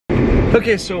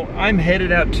Okay, so I'm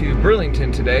headed out to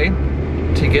Burlington today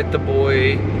to get the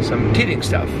boy some teething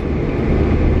stuff.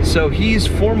 So he's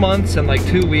 4 months and like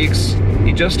 2 weeks.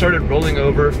 He just started rolling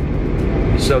over.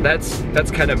 So that's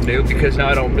kind of new because now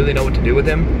I don't really know what to do with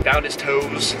him. Down his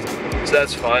toes, so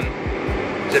that's fun.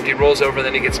 Because if he rolls over,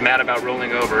 then he gets mad about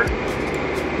rolling over.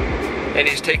 And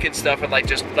he's taking stuff and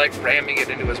just ramming it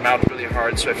into his mouth really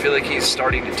hard. So I feel like he's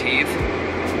starting to teeth.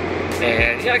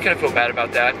 And yeah, I kind of feel bad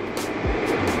about that.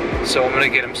 So I'm gonna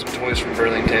get him some toys from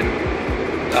Burlington.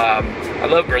 I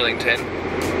love Burlington.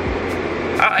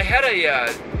 I had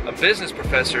a business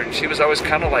professor, and she was always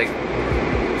kind of like,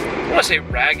 I don't want to say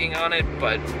ragging on it,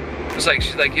 but it was like,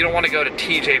 she's like, you don't want to go to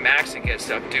TJ Maxx and get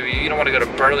stuff, do you? You don't want to go to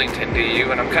Burlington, do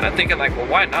you? And I'm kind of thinking like, well,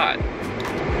 why not?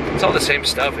 It's all the same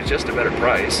stuff, it's just a better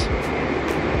price.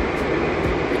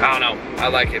 I don't know, I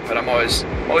like it, but I'm always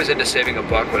into saving a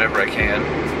buck whenever I can.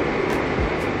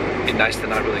 It'd be nice to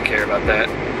not really care about that.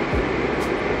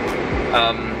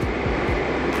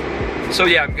 So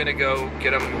yeah, I'm gonna go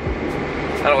get him,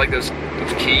 I don't like those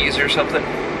keys or something.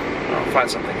 I'll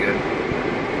find something good.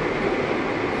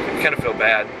 I kind of feel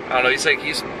bad. I don't know,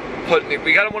 he's putting,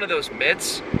 we got him one of those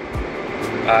mitts.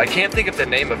 I can't think of the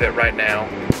name of it right now.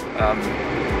 I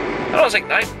don't know, it's like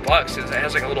 $9. It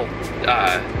has like a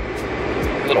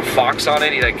little fox on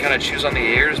it. He like kind of chews on the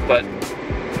ears, but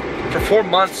for 4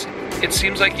 months, it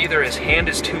seems like either his hand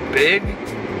is too big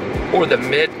or the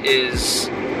mitt is,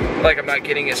 like I'm not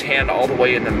getting his hand all the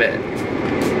way in the mitt.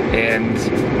 And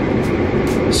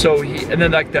so and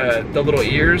then like the little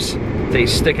ears, they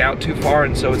stick out too far,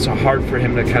 and so it's hard for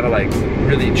him to kind of like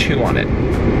really chew on it.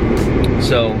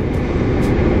 So,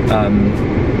 I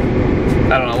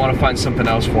don't know, I want to find something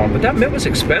else for him. But that mitt was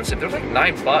expensive, they're like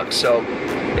 $9. So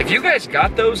if you guys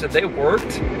got those and they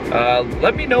worked,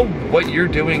 let me know what you're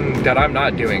doing that I'm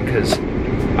not doing, because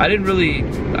I didn't really,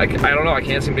 I don't know, I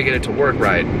can't seem to get it to work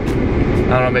right.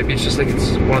 I don't know, maybe it's just like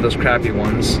it's one of those crappy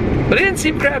ones. But it didn't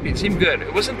seem crappy, it seemed good.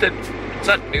 It wasn't that, it's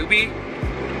not newbie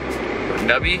or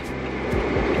nubby.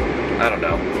 I don't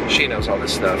know, she knows all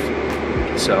this stuff.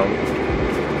 So,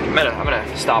 I'm at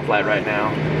a stoplight right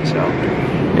now, so.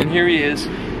 And here he is,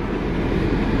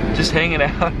 just hanging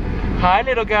out. Hi,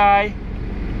 little guy.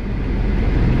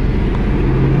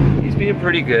 He's being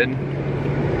pretty good,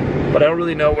 but I don't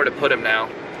really know where to put him now.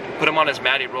 Put him on his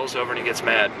mat, he rolls over and he gets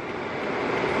mad.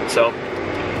 So,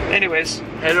 anyways,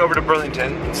 head over to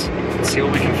Burlington. Let's see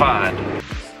what we can find.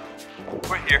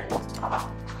 We're here.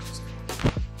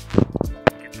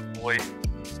 Get the boy.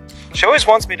 She always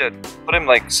wants me to put him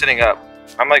like sitting up.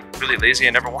 I'm like really lazy, I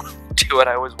never want to do it.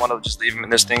 I always want to just leave him in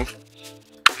this thing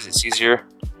because it's easier.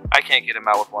 I can't get him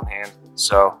out with one hand,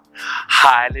 so.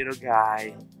 Hi, little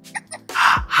guy.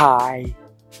 Hi.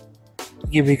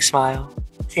 Give a big smile.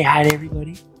 Say hi to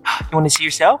everybody. You want to see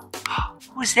yourself?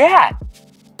 Who's that?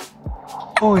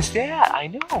 Who is that? I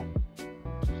know.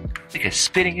 Like a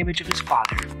spitting image of his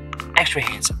father. Extra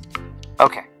handsome.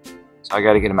 Okay, so I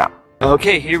gotta get him out.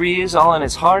 Okay, here he is, all in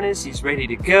his harness. He's ready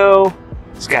to go.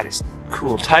 He's got his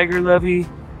cool tiger lovey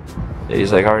that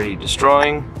he's like already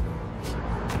destroying.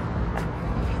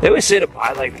 They always say to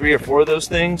buy like 3 or 4 of those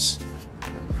things.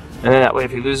 And then that way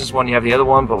if he loses one, you have the other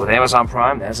one. But with Amazon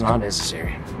Prime, that's not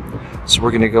necessary. So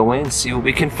we're gonna go in and see what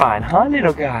we can find. Huh,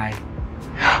 little guy?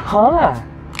 Huh?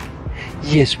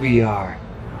 Yes, we are.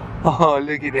 Oh,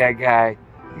 look at that guy.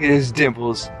 Look at his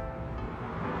dimples.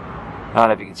 I don't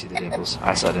know if you can see the dimples.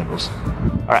 I saw dimples.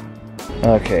 Alright.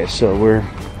 Okay, so we're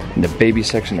in the baby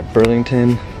section of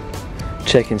Burlington.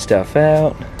 Checking stuff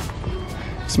out.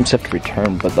 Some stuff to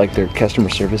return, but like their customer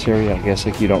service area, I guess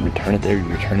like you don't return it there, you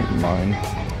return it in line.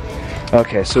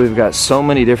 Okay, so we've got so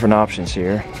many different options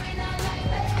here.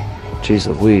 Jeez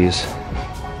Louise.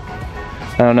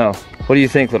 I don't know. What do you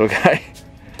think, little guy?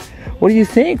 What do you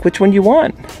think? Which one do you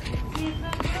want?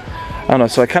 I don't know,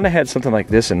 so I kind of had something like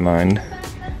this in mind.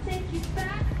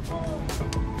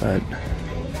 But,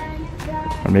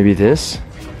 or maybe this.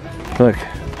 Look,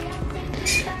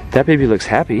 that baby looks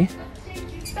happy.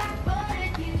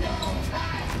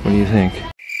 What do you think?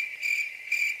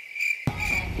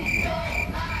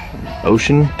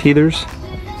 Ocean teethers?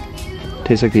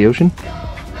 Tastes like the ocean?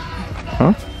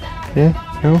 Huh? Yeah?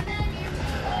 No?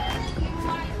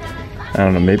 I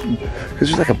don't know, maybe, because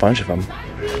there's like a bunch of them.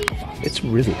 It's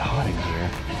really hot in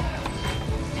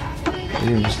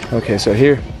here. Okay, so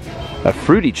here, a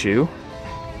fruity chew.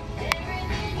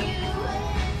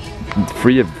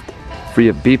 Free of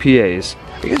BPAs.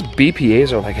 I guess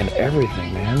BPAs are like in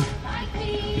everything, man.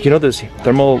 You know those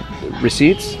thermal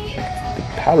receipts? The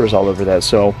powder's all over that,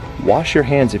 so wash your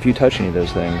hands if you touch any of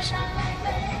those things.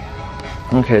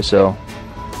 Okay, so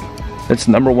it's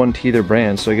 #1 teether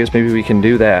brand, so I guess maybe we can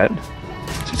do that.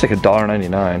 It's like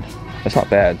 $1.99. That's not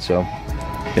bad, so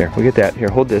here, we'll get that. Here,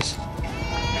 hold this.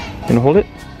 You gonna hold it?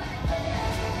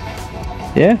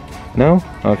 Yeah? No?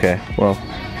 Okay, well,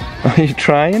 are you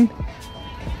trying?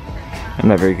 I'm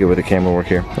not very good with the camera work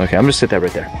here. Okay, I'm gonna sit that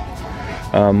right there.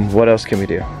 What else can we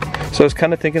do? So I was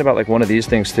kind of thinking about like one of these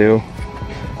things too.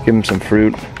 Give him some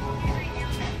fruit.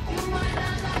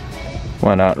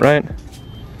 Why not, right?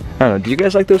 I don't know, do you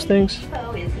guys like those things?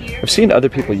 I've seen other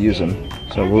people use them,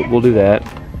 so we'll do that.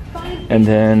 And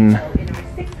then,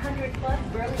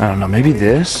 I don't know, maybe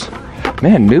this?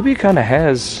 Man, Newbie kind of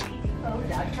has,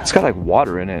 it's got like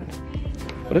water in it.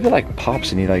 What if it like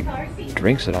pops and he like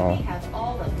drinks it all?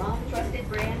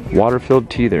 Water-filled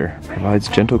teether provides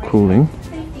gentle cooling.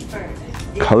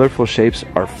 Colorful shapes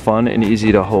are fun and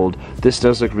easy to hold. This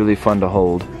does look really fun to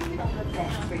hold.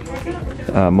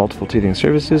 Multiple teething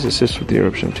services, assist with the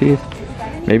eruption of teeth.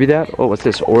 Maybe that? Oh, what's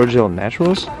this? Orajel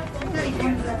Naturals?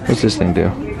 What's this thing do?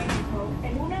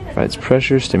 Provides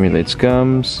pressure, stimulates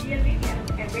gums.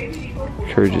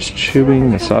 Encourages chewing,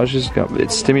 massages gums.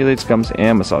 It stimulates gums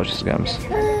and massages gums.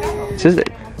 It says that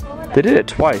they did it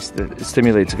twice, that it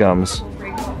stimulates gums.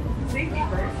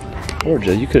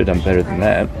 Orajel, you could have done better than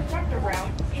that.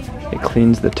 It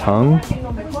cleans the tongue.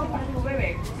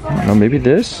 I don't know, maybe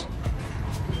this?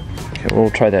 Okay,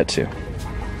 we'll try that too.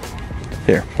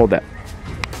 Here, hold that.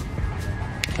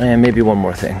 And maybe one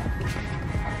more thing.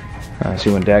 See,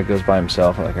 when Dad goes by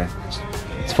himself,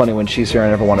 it's funny when she's here, I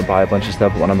never want to buy a bunch of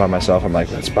stuff, but when I'm by myself, I'm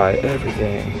like, let's buy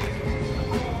everything.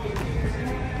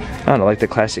 I don't know, like the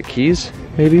classic keys,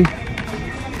 maybe?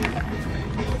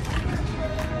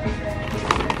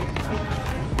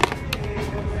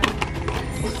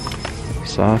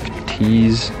 Soft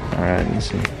teas. Alright,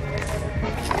 let's see.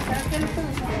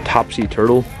 Topsy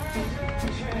turtle.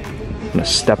 I'm gonna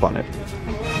step on it.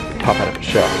 Pop out of a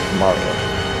shell. Mario.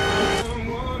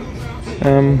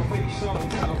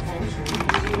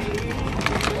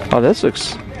 Oh, this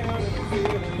looks.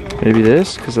 Maybe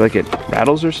this? Because like it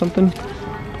rattles or something?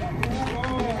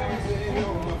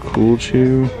 Cool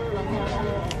Chew.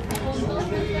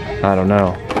 I don't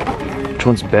know. Which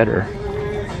one's better?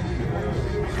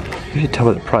 You can tell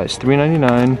by the price.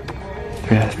 $3.99.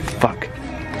 Yeah, fuck.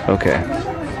 Okay.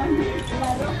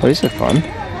 Oh, these are fun.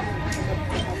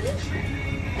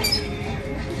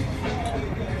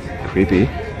 Creepy.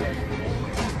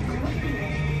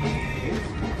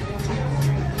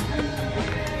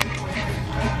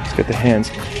 Let's get the hands.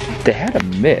 They had a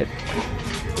mitt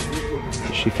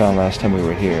that she found last time we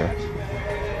were here.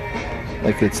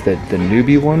 Like it's the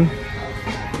newbie one.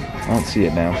 I don't see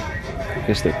it now. I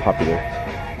guess they're popular.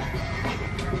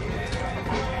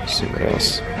 Let's see what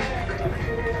else.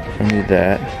 I need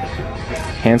that.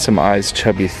 Handsome eyes,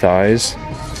 chubby thighs.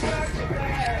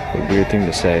 What a weird thing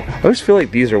to say. I always feel like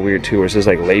these are weird too, where it says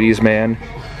like ladies man.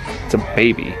 It's a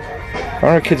baby. Aren't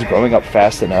our kids growing up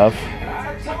fast enough?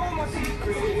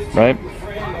 Right?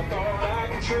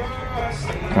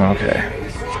 Okay.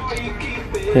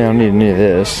 Yeah, I don't need any of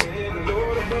this.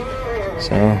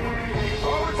 So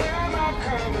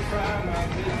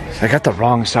I got the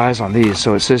wrong size on these.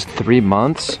 So it says 3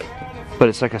 months, but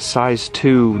it's like a size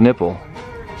 2 nipple.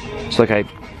 It's like I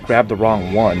grabbed the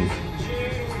wrong one.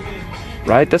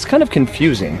 Right? That's kind of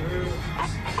confusing.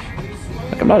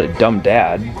 Like I'm not a dumb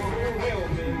dad.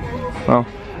 Well,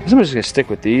 I guess I'm just gonna stick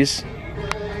with these.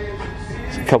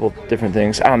 It's a couple different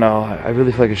things. I don't know. I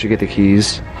really feel like I should get the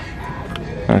keys.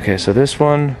 Okay, so this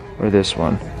one or this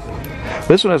one.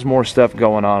 This one has more stuff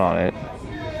going on it.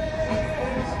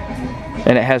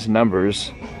 And it has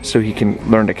numbers, so he can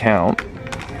learn to count.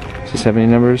 Does this have any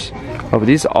numbers? Oh, but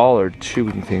these all are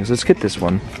chewing things. Let's get this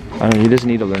one. I don't know, he doesn't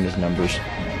need to learn his numbers.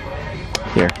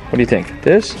 Here, what do you think?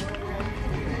 This?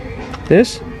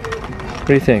 This? What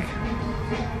do you think?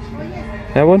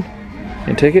 That one?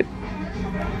 You take it?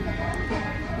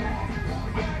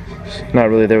 Not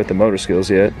really there with the motor skills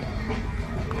yet.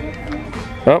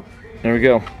 Oh, there we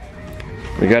go.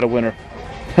 We got a winner.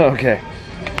 Okay.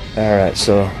 Alright,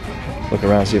 so look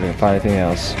around, see if we can find anything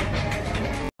else.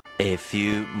 A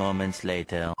few moments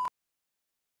later.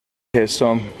 Okay,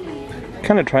 so I'm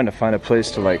kind of trying to find a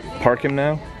place to like park him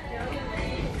now.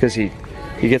 Because he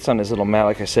gets on his little mat,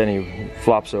 like I said, and he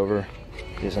flops over.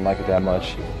 He doesn't like it that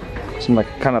much. So I'm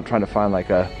like kind of trying to find like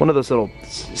one of those little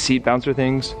seat bouncer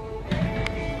things.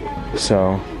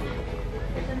 So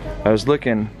I was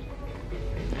looking,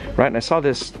 right, and I saw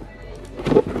this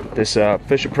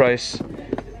Fisher-Price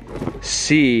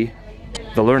See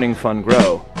the Learning Fun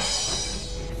Grow,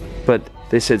 but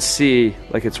they said see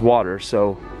like it's water,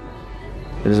 so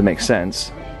it doesn't make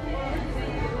sense.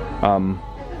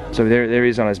 So there he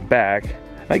is on his back.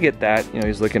 I get that, you know,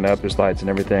 he's looking up, there's lights and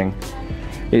everything.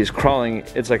 He's crawling,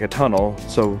 it's like a tunnel,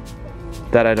 so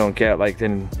that I don't get. Like,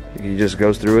 then he just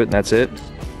goes through it and that's it.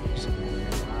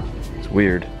 It's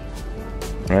weird,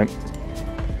 right?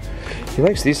 He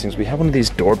likes these things. We have one of these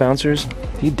door bouncers.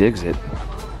 He digs it,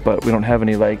 but we don't have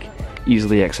any like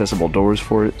easily accessible doors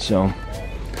for it, so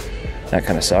that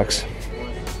kind of sucks.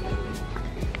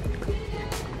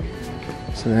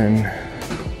 So then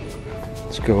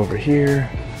let's go over here.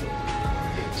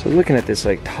 So looking at this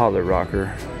like toddler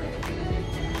rocker,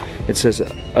 it says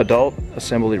adult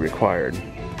assembly required.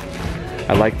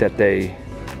 I like that they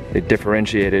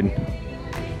differentiated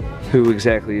who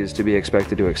exactly is to be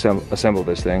expected to assemble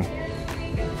this thing.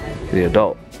 The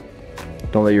adult.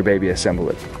 Don't let your baby assemble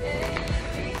it.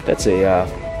 That's a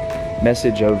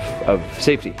message of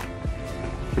safety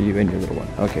for you and your little one.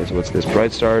 Okay, so what's this?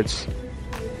 Bright starts.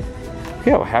 Look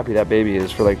how happy that baby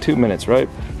is for like 2 minutes, right?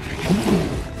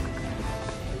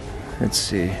 Let's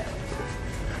see.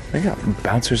 They got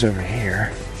bouncers over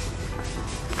here.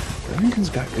 Burlington's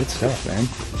got good stuff, man.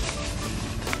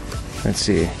 Let's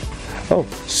see. Oh,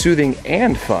 soothing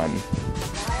and fun.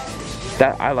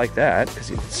 That I like that because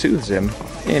it soothes him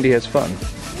and he has fun at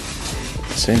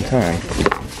the same time.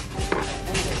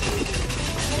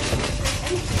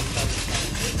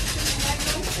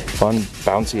 Fun,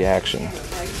 bouncy action.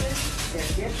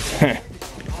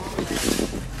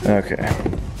 Okay.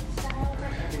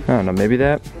 I don't know, maybe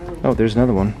that? Oh, there's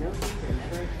another one.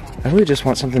 I really just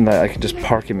want something that I can just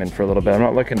park him in for a little bit. I'm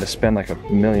not looking to spend like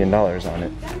 $1 million on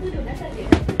it.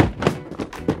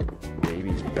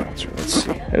 Baby's bouncer, let's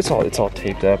see. It's all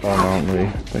taped up. I don't know, really.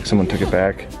 Like someone took it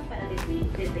back.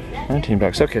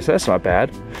 $19. Okay, so that's not bad.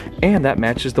 And that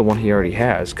matches the one he already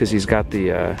has, because he's got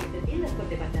the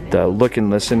Look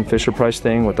and Listen Fisher Price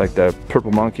thing with like the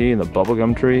purple monkey and the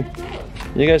bubblegum tree.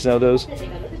 You guys know those?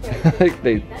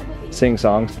 They sing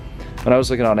songs. When I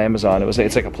was looking on Amazon,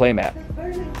 it's like a playmat.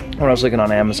 When I was looking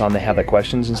on Amazon, they had like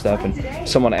questions and stuff, and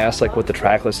someone asked like what the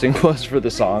track listing was for the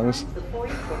songs.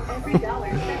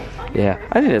 Yeah,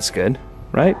 I think that's good,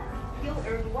 right?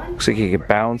 Looks like you can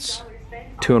bounce,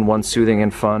 2-in-1 soothing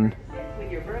and fun.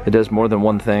 It does more than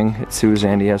one thing. It soothes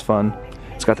and he has fun.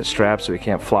 It's got the strap so he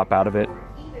can't flop out of it.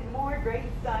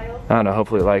 I don't know,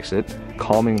 hopefully he likes it.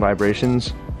 Calming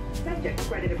vibrations.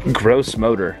 Gross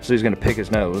motor, so he's gonna pick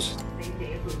his nose.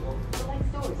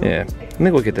 Yeah, I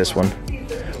think we'll get this one.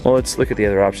 Well, let's look at the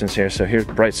other options here. So here's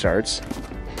Bright Starts.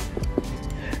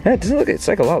 Yeah, it doesn't look, it's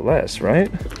like a lot less,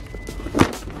 right?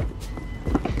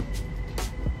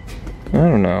 I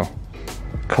don't know.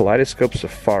 Kaleidoscope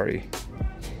Safari.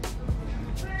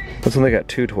 This one, they got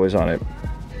 2 toys on it.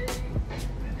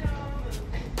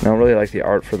 I don't really like the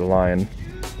art for the lion.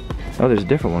 Oh, there's a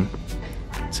different one.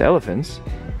 It's elephants.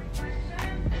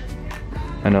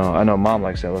 I know Mom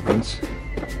likes elephants.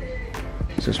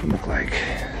 What's this one look like?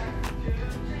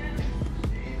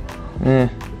 I'm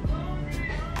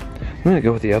gonna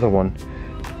go with the other one.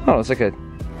 Oh, it's like a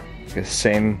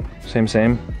same.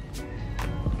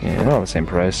 Yeah, they're all the same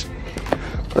price.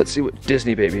 Let's see what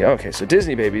Disney Baby. Okay, so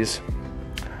Disney Babies.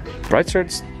 Bright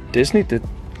Starts, Disney, are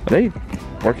they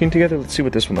working together? Let's see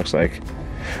what this one looks like.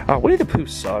 Winnie the Pooh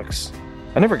sucks.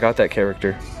 I never got that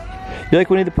character. You like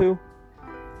Winnie the Pooh?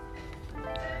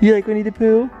 You like Winnie the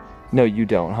Pooh? No, you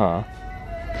don't, huh?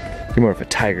 You're more of a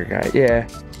tiger guy. Yeah.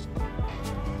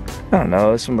 I don't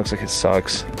know, this one looks like it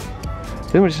sucks.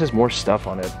 This one just has more stuff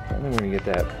on it. I think we're gonna get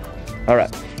that.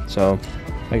 Alright, so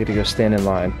I get to go stand in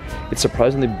line. It's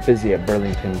surprisingly busy at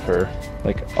Burlington for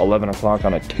like 11 o'clock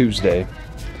on a Tuesday.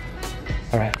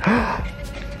 Alright.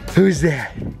 Who's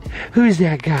that? Who's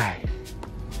that guy?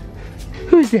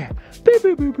 Who's that? Boop,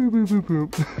 boop, boop, boop, boop, boop,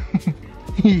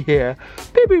 boop. Yeah.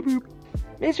 Boop, boop, boop.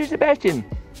 Mr. Sebastian.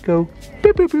 Go.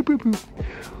 Boop, boop, boop, boop, boop.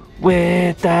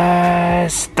 With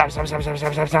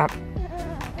stop.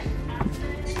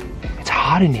 It's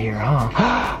hot in here,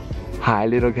 huh? Hi,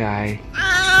 little guy.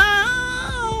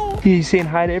 Ow. You saying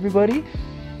hi to everybody?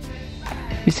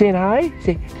 You saying hi?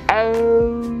 Say,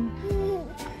 oh.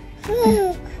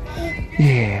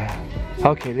 Yeah.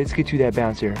 Okay, let's get you that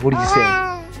bouncer. What do you say?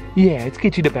 Yeah, let's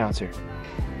get you the bouncer.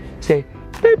 Say,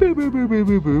 boop, boop, boop, boop, boop,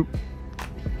 boop, boop.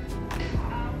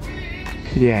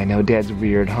 Yeah, I know, Dad's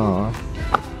weird, huh?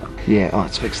 Yeah, oh,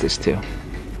 let's fix this too.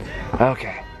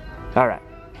 Okay, all right,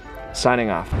 signing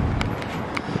off.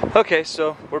 Okay,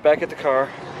 so we're back at the car.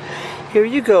 Here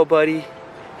you go, buddy.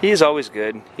 He's always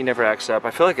good. He never acts up.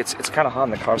 I feel like it's kind of hot in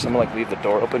the car, so I'm gonna like leave the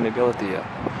door open. Maybe I'll let the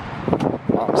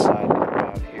mom side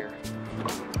out here.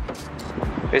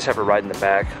 I just have her ride in the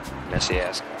back. Messy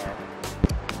ass car.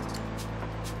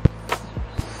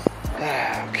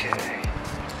 Okay.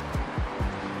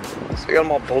 So I got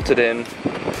them all bolted in.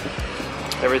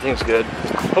 Everything's good.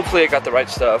 Hopefully I got the right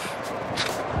stuff.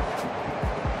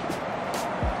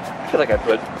 I feel like I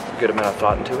put a good amount of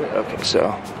thought into it. Okay,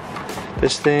 so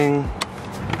this thing,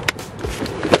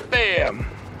 bam.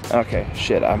 Okay,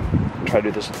 shit, I'm trying to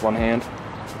do this with one hand.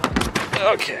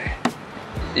 Okay,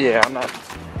 yeah, I'm not,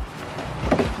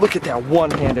 look at that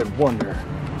one-handed wonder.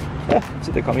 That's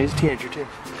what they call me as a teenager too.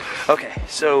 Okay,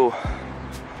 so,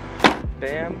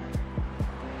 bam,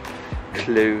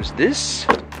 close this.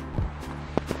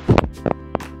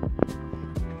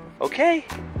 Okay,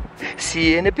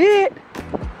 see you in a bit.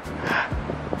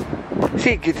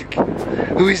 See,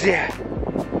 who's that?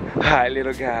 Hi,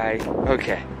 little guy.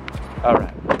 Okay, all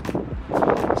right.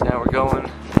 So now we're going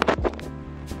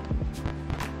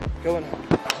home.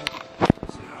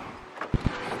 So,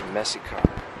 messy car.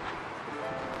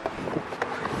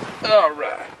 All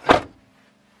right.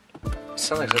 I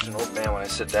sound like such an old man when I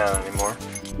sit down anymore.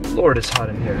 Lord, it's hot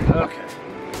in here. Okay.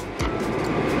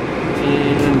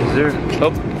 And is there? Oh,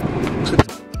 looks like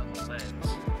something on the lens.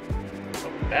 Oh, the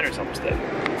battery's almost dead.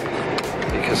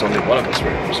 Because only one of us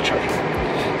was charging.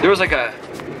 There was like a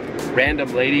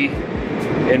random lady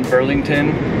in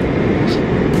Burlington.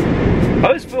 I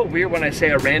always feel weird when I say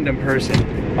a random person.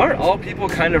 Aren't all people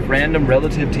kind of random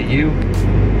relative to you?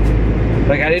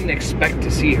 Like, I didn't expect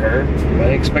to see her. I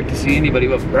didn't expect to see anybody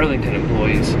but Burlington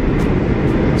employees.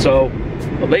 So,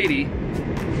 a lady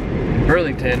in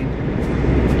Burlington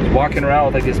was walking around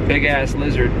with like this big ass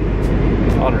lizard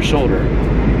on her shoulder. I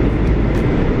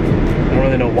don't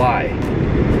really know why.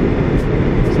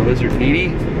 Is the lizard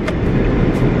needy?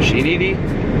 Is she needy?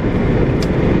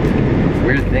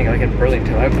 Weird thing, like in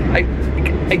Burlington. I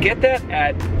get that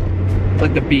at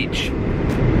like the beach.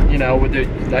 You know, with the,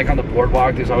 like on the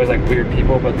boardwalk, there's always like weird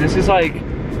people, but this is like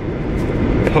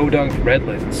podunk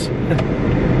Redlands.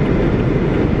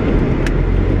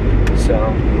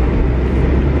 So,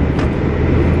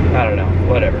 I don't know,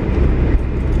 whatever.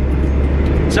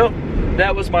 So,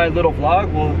 that was my little vlog.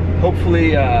 Well,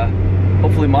 hopefully,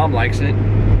 hopefully mom likes it.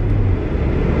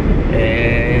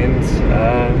 And,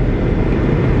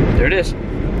 there it is.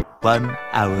 1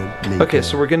 hour later. Okay,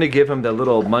 so we're gonna give him the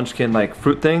little munchkin like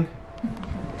fruit thing.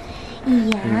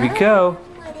 Yeah. Here we go.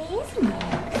 What is it?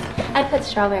 I'd put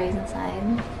strawberries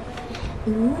inside.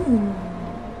 Ooh.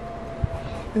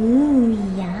 Ooh,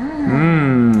 yeah.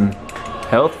 Mmm.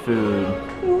 Health food.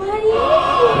 What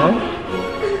is it?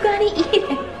 You gotta eat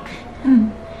it.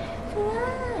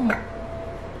 What?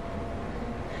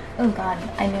 Oh god,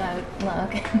 I knew I would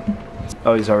look.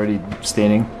 Oh, he's already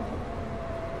staining.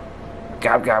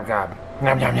 Gob, gob, gob.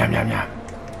 Nom, nom, nom, nom, nom.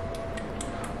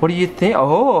 What do you think?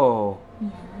 Oh.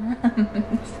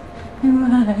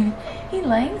 He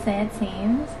likes it, it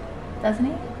seems. Doesn't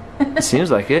he? It seems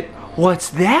like it. What's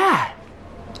that?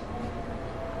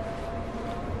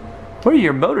 Where are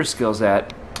your motor skills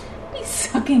at? He's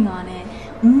sucking on it.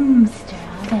 Mmm,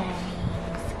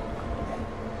 strawberries.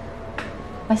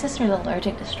 My sister's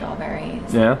allergic to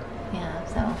strawberries. Yeah? Yeah,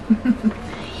 so.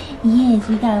 Yes,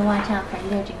 we gotta watch out for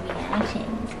allergic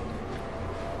reactions.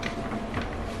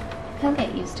 He'll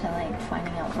get used to like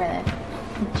finding out where the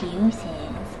juice is.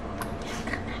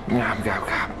 Gob, gob,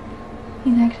 gob.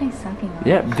 He's actually sucking on it.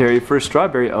 Yeah, very first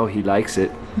strawberry. Oh, he likes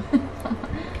it.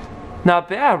 Not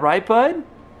bad, right, bud?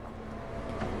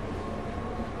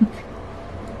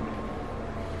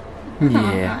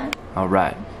 Yeah. All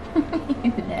right.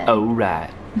 All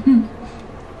right.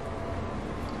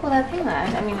 Well, that's good.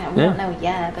 I mean, we don't know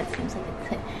yet, but it seems like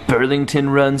it's Burlington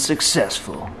run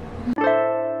successful.